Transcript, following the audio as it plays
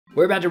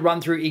We're about to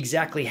run through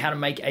exactly how to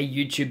make a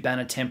YouTube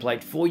banner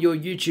template for your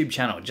YouTube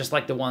channel, just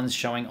like the ones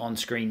showing on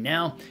screen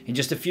now, in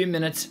just a few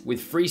minutes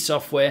with free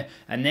software,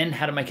 and then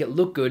how to make it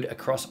look good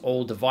across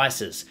all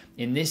devices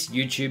in this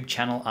YouTube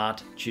channel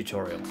art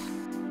tutorial.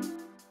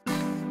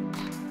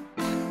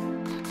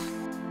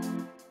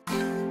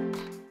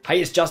 Hey,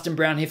 it's Justin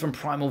Brown here from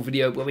Primal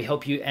Video, where we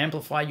help you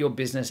amplify your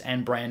business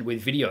and brand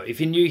with video. If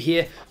you're new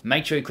here,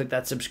 make sure you click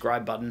that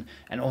subscribe button,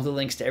 and all the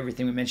links to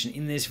everything we mentioned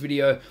in this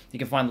video, you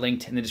can find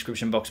linked in the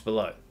description box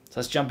below. So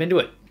let's jump into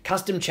it.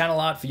 Custom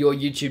channel art for your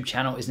YouTube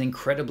channel is an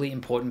incredibly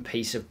important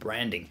piece of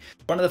branding.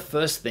 One of the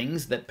first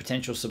things that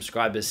potential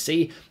subscribers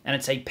see, and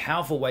it's a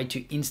powerful way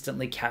to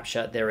instantly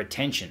capture their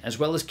attention, as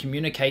well as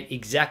communicate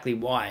exactly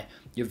why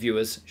your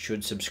viewers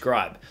should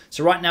subscribe.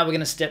 So right now we're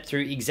gonna step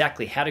through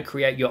exactly how to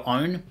create your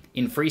own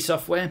in free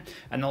software,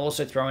 and I'll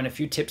also throw in a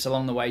few tips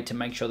along the way to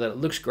make sure that it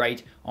looks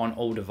great on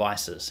all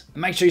devices.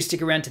 And make sure you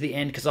stick around to the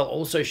end, because I'll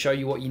also show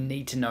you what you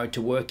need to know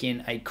to work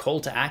in a call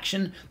to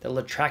action that'll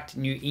attract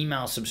new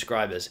email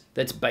subscribers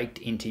that's baked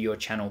into your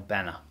channel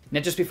banner. Now,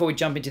 just before we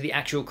jump into the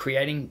actual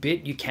creating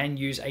bit, you can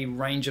use a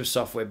range of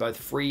software, both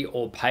free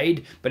or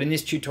paid. But in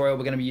this tutorial,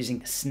 we're going to be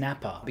using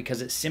Snapper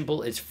because it's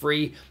simple, it's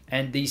free,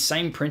 and the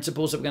same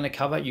principles that we're going to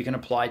cover, you can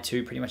apply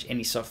to pretty much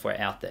any software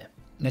out there.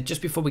 Now,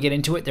 just before we get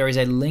into it, there is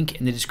a link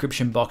in the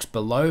description box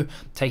below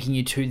taking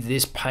you to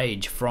this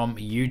page from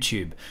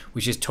YouTube,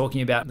 which is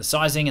talking about the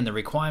sizing and the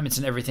requirements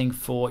and everything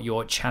for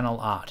your channel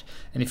art.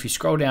 And if you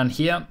scroll down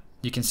here,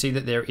 you can see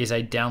that there is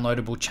a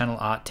downloadable channel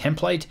art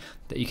template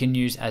that you can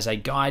use as a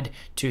guide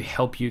to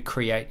help you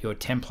create your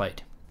template.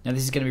 Now,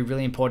 this is going to be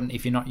really important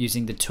if you're not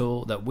using the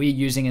tool that we're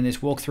using in this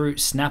walkthrough,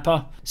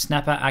 Snapper.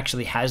 Snapper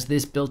actually has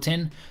this built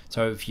in.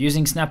 So if you're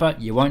using Snapper,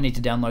 you won't need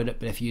to download it,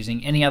 but if you're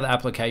using any other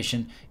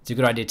application, it's a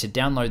good idea to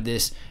download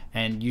this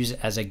and use it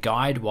as a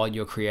guide while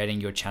you're creating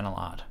your channel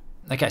art.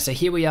 Okay, so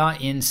here we are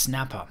in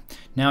Snapper.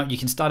 Now, you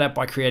can start out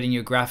by creating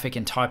your graphic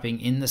and typing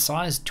in the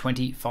size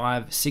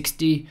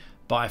 2560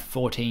 by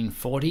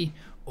 1440,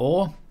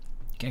 or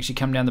you can actually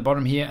come down the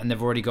bottom here and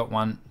they've already got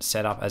one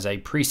set up as a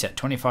preset,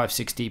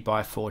 2560 by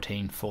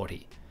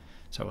 1440.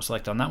 So we'll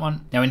select on that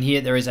one. Now in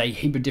here, there is a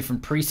heap of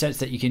different presets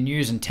that you can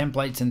use and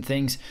templates and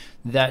things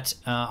that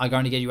are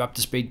going to get you up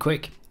to speed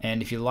quick.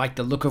 And if you like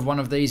the look of one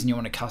of these and you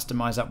want to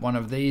customize up one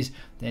of these,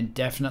 then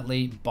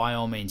definitely, by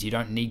all means, you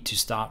don't need to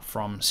start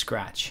from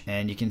scratch.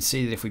 And you can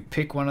see that if we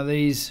pick one of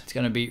these, it's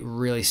going to be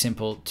really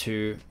simple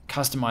to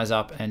customize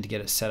up and to get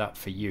it set up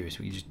for you. So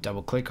we just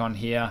double click on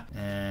here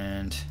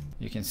and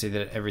you can see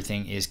that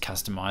everything is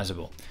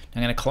customizable.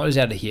 I'm going to close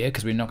out of here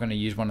because we're not going to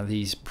use one of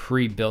these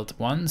pre-built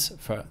ones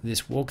for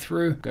this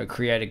walkthrough. Go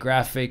create a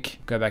graphic,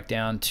 go back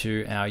down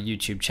to our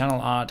YouTube channel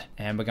art,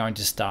 and we're going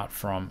to start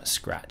from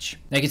scratch.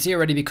 Now you can see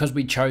already, because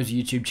we chose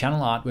YouTube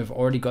channel art, we've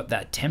already got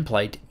that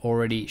template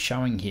already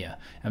showing here,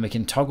 and we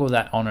can toggle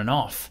that on and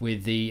off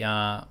with the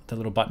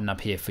little button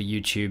up here for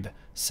YouTube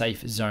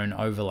Safe Zone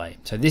Overlay.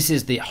 So this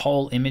is the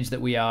whole image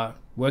that we are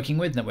working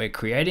with, that we're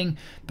creating,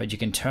 but you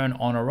can turn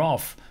on or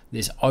off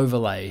this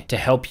overlay to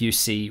help you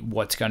see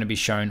what's going to be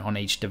shown on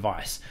each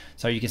device.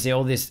 So you can see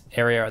all this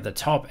area at the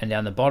top and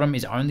down the bottom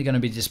is only going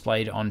to be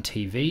displayed on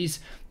TVs.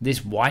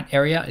 This white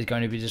area is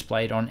going to be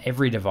displayed on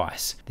every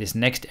device. This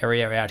next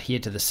area out here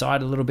to the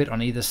side a little bit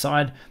on either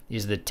side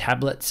is the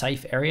tablet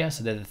safe area.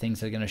 So they're the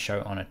things that are going to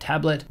show on a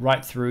tablet,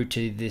 right through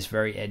to this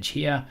very edge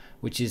here,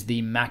 which is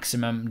the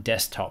maximum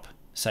desktop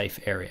safe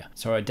area.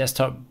 So a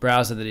desktop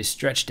browser that is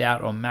stretched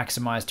out or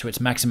maximized to its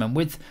maximum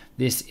width,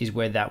 this is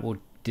where that will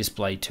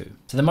display to.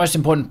 So the most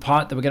important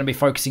part that we're going to be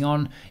focusing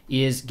on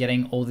is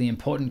getting all the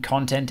important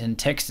content and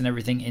text and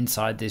everything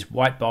inside this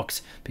white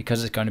box,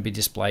 because it's going to be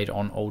displayed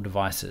on all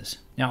devices.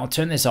 Now I'll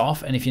turn this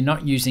off, and if you're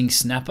not using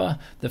Snapper,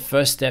 the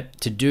first step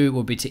to do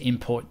will be to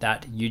import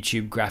that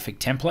YouTube graphic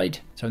template.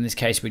 So in this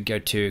case, we'd go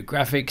to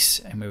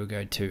graphics and we would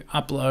go to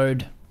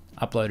upload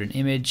an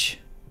image,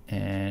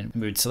 and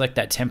we would select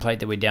that template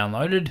that we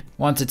downloaded.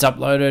 Once it's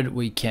uploaded,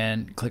 we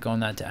can click on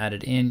that to add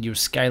it in. You'll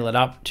scale it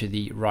up to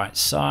the right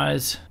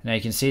size. Now you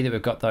can see that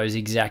we've got those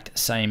exact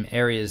same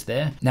areas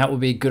there. Now it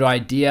would be a good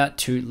idea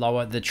to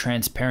lower the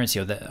transparency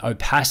or the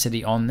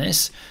opacity on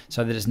this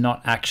so that it's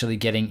not actually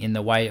getting in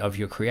the way of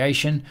your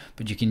creation,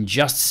 but you can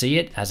just see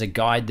it as a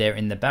guide there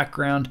in the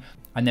background.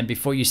 And then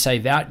before you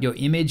save out your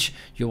image,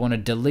 you'll want to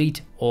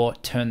delete or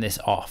turn this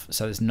off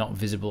so it's not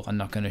visible and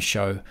not going to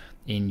show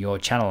in your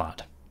channel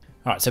art.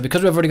 All right, so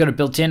because we've already got it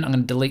built in, I'm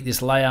going to delete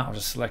this layer. I'll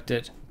just select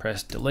it,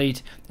 press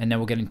delete, and then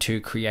we'll get into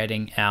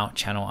creating our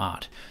channel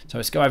art. So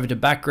let's go over to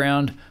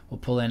background. We'll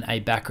pull in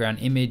a background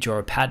image or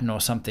a pattern or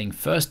something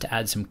first to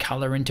add some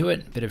color into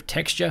it, a bit of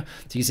texture.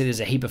 So you can see there's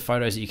a heap of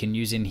photos that you can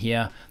use in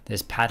here.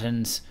 There's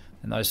patterns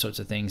and those sorts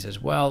of things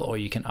as well, or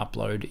you can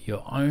upload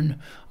your own.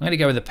 I'm going to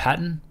go with a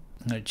pattern.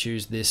 I'm going to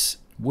choose this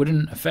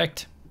wooden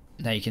effect.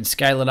 Now you can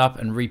scale it up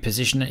and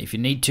reposition it if you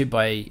need to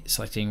by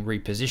selecting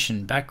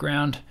reposition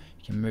background.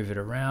 You can move it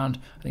around.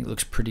 I think it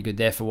looks pretty good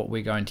there for what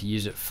we're going to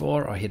use it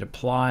for. I'll hit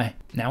apply.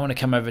 Now I want to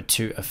come over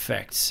to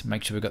effects.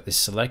 Make sure we've got this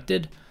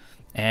selected,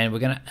 and we're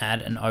going to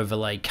add an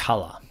overlay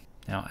color.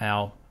 Now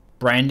our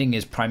branding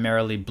is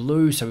primarily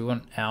blue, so we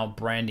want our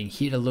branding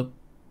here to look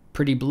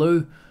pretty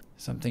blue.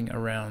 Something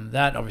around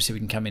that. Obviously we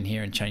can come in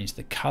here and change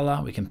the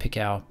color. We can pick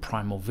our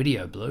Primal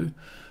Video blue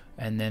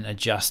and then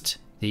adjust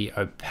the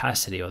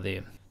opacity or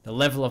the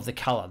level of the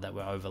color that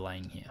we're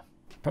overlaying here.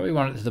 Probably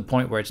want it to the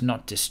point where it's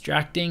not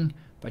distracting,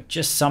 but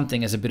just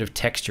something as a bit of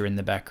texture in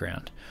the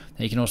background.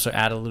 Now you can also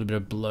add a little bit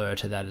of blur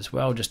to that as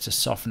well, just to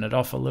soften it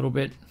off a little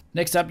bit.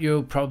 Next up,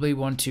 you'll probably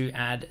want to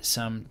add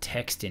some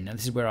text in. Now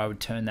this is where I would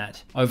turn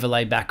that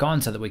overlay back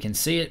on so that we can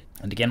see it.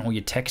 And again, all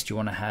your text you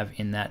want to have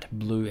in that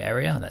blue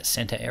area, that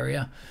center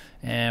area.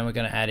 And we're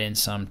going to add in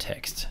some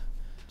text.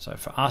 So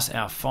for us,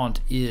 our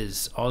font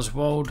is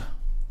Oswald,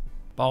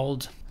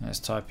 bold. Let's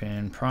type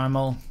in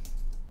Primal.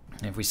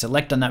 And if we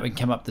select on that, we can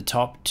come up the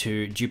top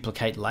to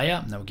duplicate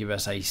layer, and that will give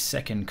us a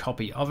second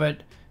copy of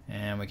it.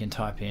 And we can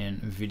type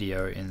in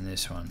video in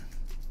this one.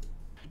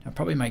 I'll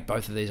probably make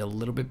both of these a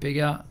little bit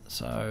bigger.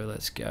 So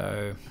let's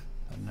go,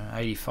 I don't know,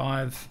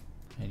 85,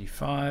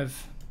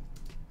 85.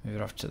 Move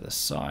it off to the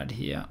side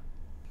here.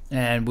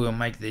 And we'll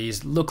make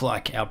these look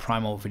like our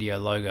Primal Video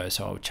logo.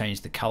 So I'll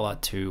change the color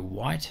to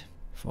white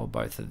for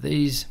both of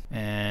these.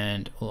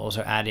 And we'll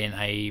also add in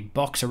a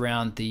box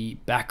around the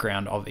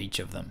background of each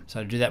of them.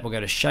 So to do that, we'll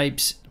go to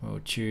shapes. We'll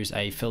choose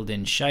a filled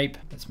in shape.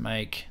 Let's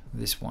make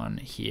this one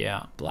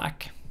here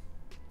black.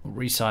 We'll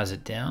resize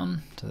it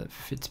down so that it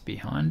fits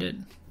behind it.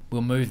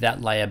 We'll move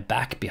that layer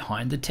back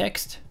behind the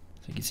text.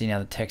 So you can see now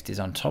the text is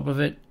on top of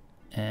it.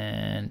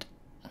 And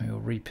we'll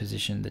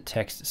reposition the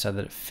text so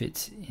that it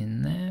fits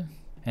in there.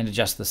 And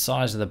adjust the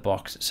size of the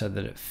box so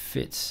that it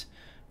fits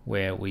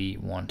where we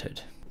want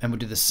it. And we'll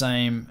do the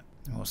same.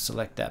 We'll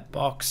select that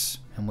box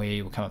and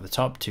we will come up the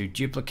top to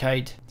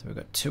duplicate. So we've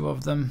got two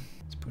of them.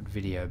 Let's put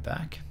video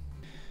back.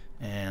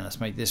 And let's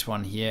make this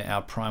one here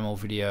our Primal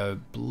Video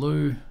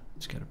blue.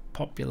 Let's go to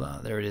popular.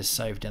 There it is,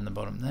 saved down the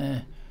bottom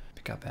there.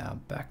 Pick up our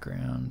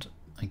background.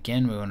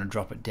 Again, we want to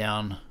drop it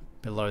down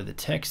below the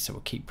text. So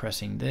we'll keep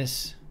pressing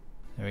this.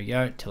 There we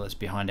go, till it's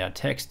behind our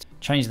text.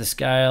 Change the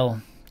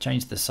scale,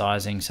 change the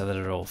sizing so that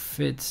it all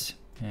fits.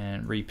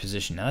 And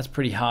reposition. Now that's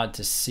pretty hard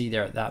to see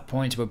there at that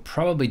point. So we'll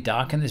probably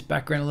darken this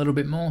background a little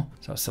bit more.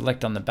 So I'll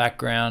select on the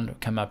background,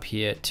 come up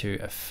here to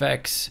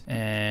effects,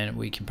 and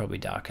we can probably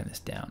darken this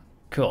down.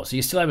 Cool, so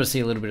you're still able to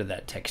see a little bit of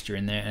that texture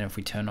in there. And if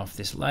we turn off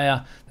this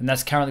layer, then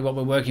that's currently what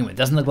we're working with.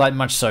 Doesn't look like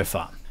much so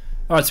far.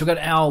 All right, so we've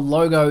got our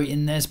logo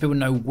in there so people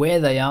know where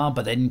they are,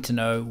 but they need to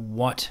know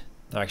what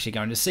they're actually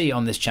going to see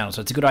on this channel.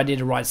 So it's a good idea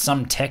to write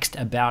some text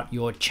about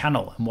your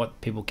channel and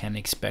what people can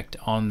expect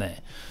on there.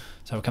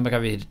 So we'll come back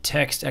over here to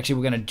text. Actually,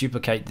 we're going to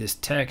duplicate this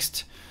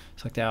text.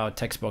 Select our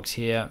text box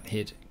here,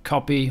 hit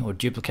copy or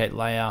duplicate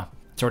layer.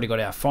 It's already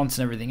got our fonts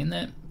and everything in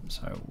there.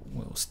 So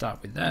we'll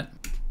start with that.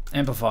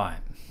 Amplify.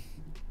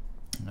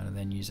 I'm going to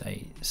then use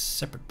a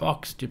separate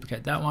box,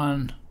 duplicate that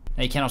one.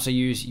 Now you can also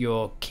use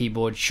your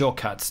keyboard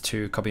shortcuts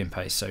to copy and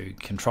paste. So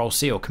Control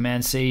C or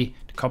Command C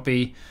to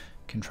copy,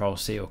 Control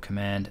C or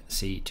Command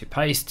C to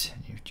paste.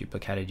 You've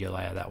duplicated your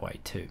layer that way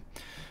too.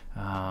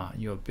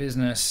 Your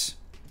business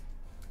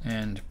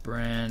and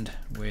brand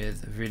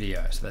with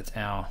video. So that's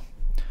our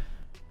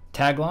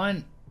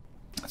tagline.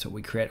 That's what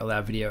we create all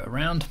our video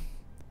around.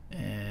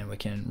 And we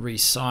can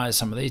resize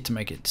some of these to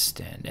make it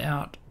stand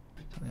out.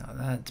 Something like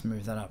that. Let's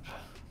move that up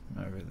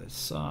over the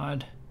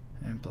side.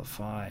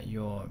 Amplify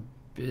your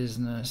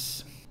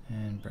business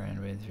and brand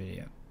with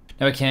video.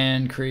 Now we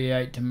can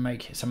create to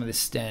make some of this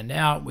stand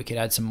out. We could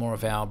add some more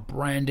of our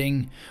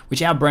branding,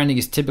 which our branding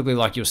is typically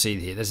like you'll see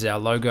here. This is our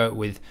logo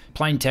with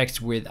plain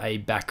text with a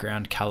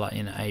background color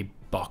in a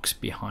box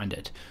behind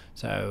it.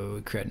 So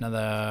we create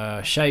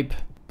another shape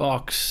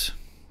box,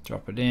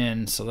 drop it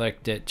in,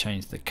 select it,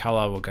 change the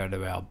color. We'll go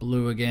to our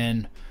blue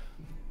again,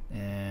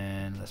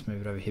 and let's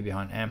move it over here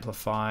behind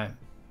amplify.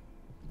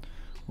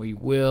 We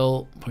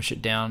will push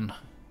it down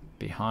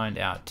behind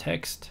our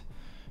text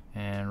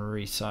and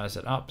resize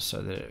it up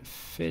so that it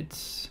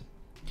fits.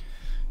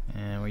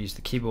 And we use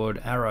the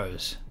keyboard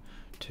arrows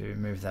to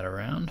move that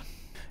around.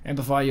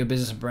 Amplify your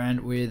business and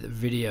brand with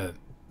video.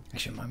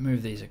 Actually, I might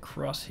move these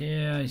across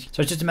here.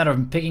 So it's just a matter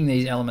of picking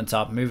these elements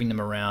up, moving them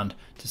around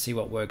to see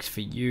what works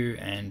for you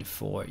and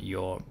for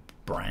your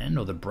brand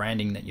or the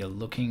branding that you're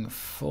looking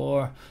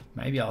for.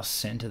 Maybe I'll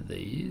center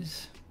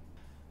these.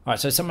 All right,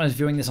 so someone is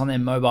viewing this on their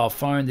mobile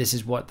phone. This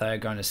is what they're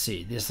going to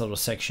see. This little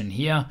section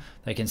here,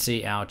 they can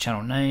see our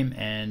channel name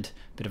and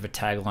a bit of a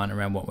tagline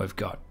around what we've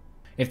got.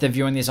 If they're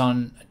viewing this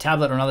on a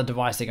tablet or another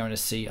device, they're going to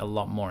see a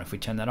lot more. If we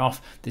turn that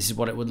off, this is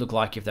what it would look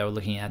like if they were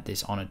looking at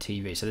this on a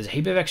TV. So there's a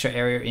heap of extra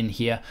area in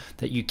here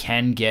that you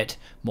can get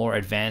more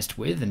advanced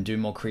with and do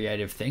more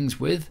creative things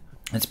with.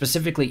 And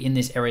specifically in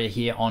this area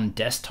here on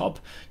desktop,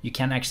 you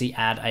can actually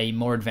add a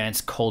more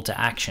advanced call to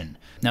action.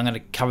 Now I'm going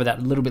to cover that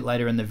a little bit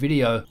later in the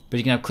video, but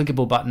you can have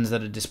clickable buttons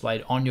that are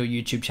displayed on your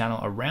YouTube channel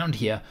around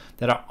here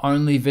that are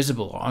only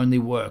visible or only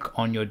work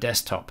on your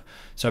desktop.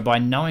 So by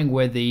knowing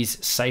where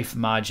these safe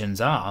margins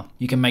are,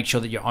 you can make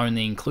sure that you're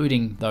only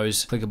including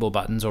those clickable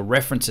buttons or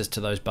references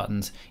to those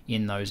buttons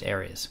in those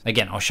areas.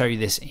 Again, I'll show you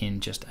this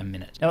in just a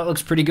minute. Now it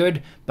looks pretty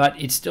good, but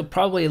it's still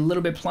probably a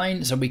little bit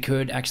plain, so we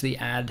could actually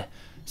add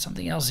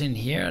something else in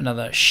here,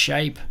 another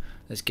shape.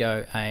 Let's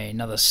go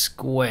another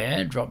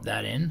square, drop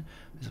that in.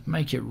 Let's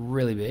make it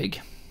really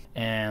big.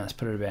 And let's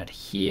put it about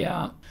here.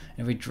 And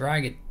if we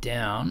drag it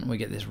down, we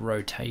get this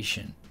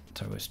rotation.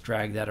 So let's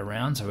drag that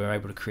around so we're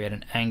able to create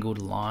an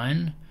angled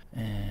line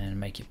and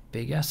make it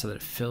bigger so that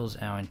it fills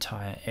our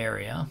entire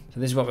area. So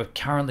this is what we've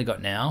currently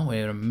got now.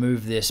 We're gonna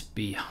move this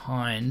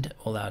behind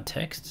all our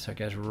text so it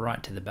goes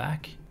right to the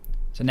back.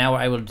 So now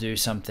we're able to do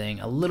something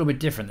a little bit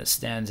different that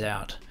stands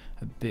out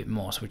a bit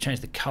more. So we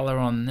change the color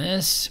on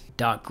this.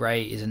 Dark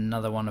gray is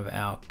another one of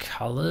our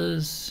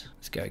colors.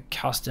 Let's go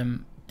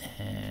custom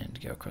and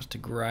go across to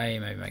gray,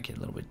 maybe make it a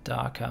little bit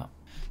darker,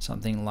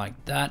 something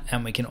like that.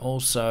 And we can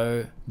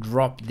also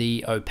drop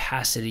the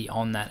opacity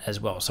on that as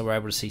well. So we're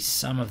able to see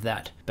some of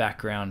that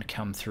background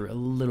come through a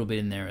little bit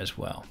in there as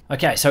well.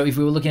 Okay, so if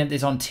we were looking at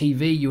this on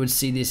TV, you would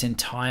see this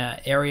entire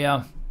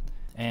area.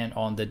 And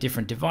on the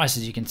different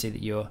devices, you can see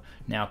that you're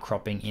now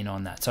cropping in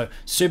on that. So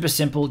super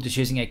simple, just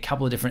using a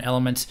couple of different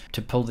elements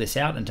to pull this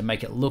out and to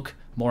make it look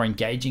more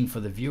engaging for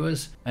the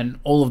viewers. And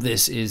all of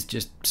this is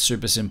just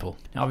super simple.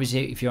 Now,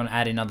 obviously, if you want to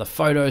add in other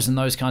photos and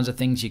those kinds of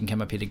things, you can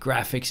come up here to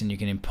graphics and you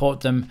can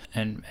import them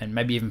and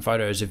maybe even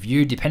photos of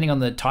you. Depending on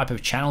the type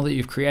of channel that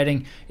you're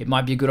creating, it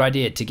might be a good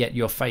idea to get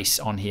your face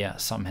on here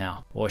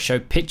somehow, or show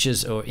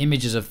pictures or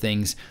images of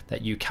things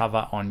that you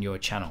cover on your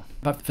channel.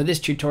 But for this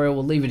tutorial,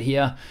 we'll leave it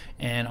here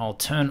and I'll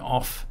turn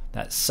off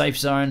that safe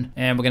zone,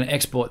 and we're going to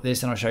export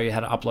this and I'll show you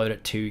how to upload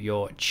it to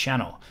your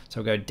channel. So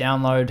we'll go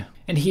download,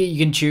 and here you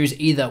can choose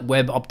either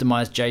web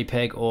optimized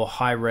JPEG or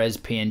high res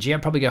PNG.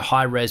 I'd probably go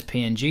high res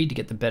PNG to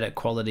get the better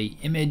quality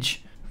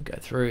image. We'll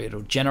go through,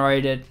 it'll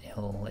generate it,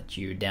 it'll let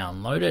you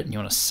download it, and you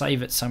want to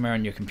save it somewhere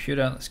on your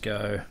computer. Let's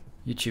go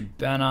YouTube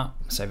banner,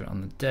 save it on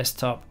the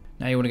desktop.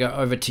 Now you want to go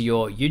over to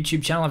your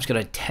YouTube channel. I've just got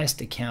a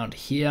test account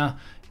here.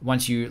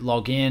 Once you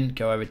log in,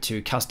 go over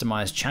to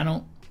customize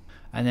channel.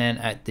 And then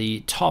at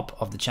the top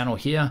of the channel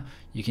here,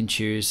 you can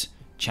choose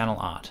channel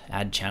art,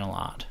 add channel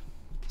art.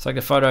 Select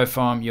a photo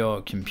from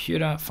your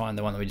computer, find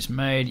the one that we just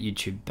made,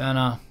 YouTube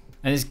banner.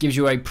 And this gives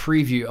you a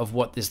preview of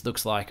what this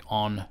looks like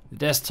on the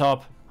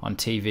desktop, on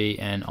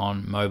TV, and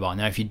on mobile.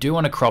 Now, if you do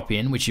want to crop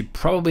in, which you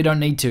probably don't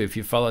need to if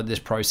you followed this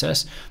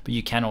process, but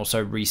you can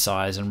also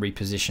resize and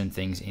reposition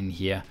things in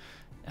here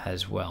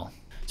as well.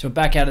 So we're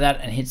back out of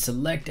that and hit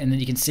select, and then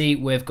you can see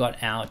we've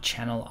got our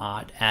channel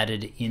art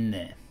added in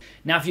there.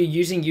 Now, if you're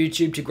using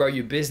YouTube to grow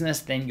your business,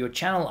 then your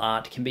channel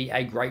art can be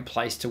a great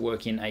place to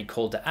work in a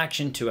call to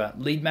action, to a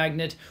lead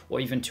magnet, or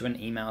even to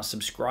an email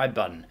subscribe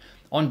button.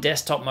 On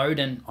desktop mode,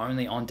 and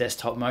only on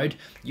desktop mode,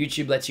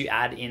 YouTube lets you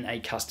add in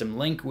a custom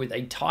link with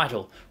a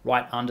title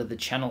right under the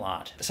channel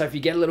art. So if you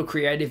get a little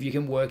creative, you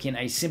can work in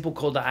a simple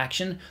call to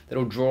action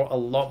that'll draw a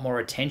lot more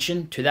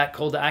attention to that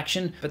call to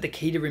action. But the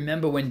key to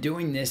remember when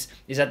doing this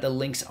is that the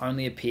links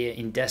only appear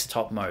in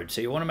desktop mode. So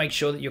you want to make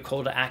sure that your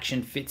call to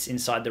action fits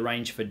inside the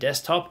range for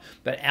desktop,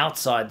 but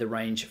outside the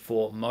range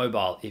for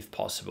mobile if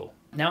possible.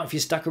 Now, if you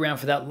stuck around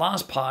for that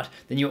last part,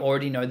 then you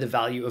already know the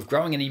value of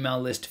growing an email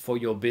list for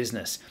your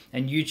business.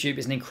 And YouTube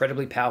is an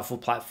incredibly powerful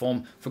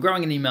platform for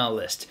growing an email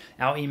list.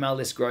 Our email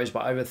list grows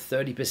by over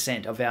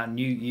 30% of our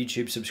new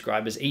YouTube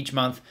subscribers each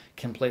month,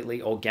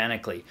 completely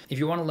organically. If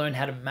you want to learn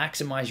how to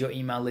maximize your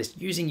email list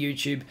using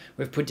YouTube,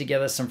 we've put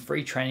together some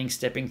free training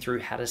stepping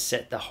through how to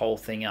set the whole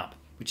thing up,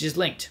 which is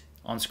linked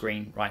on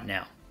screen right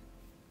now.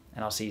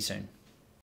 And I'll see you soon.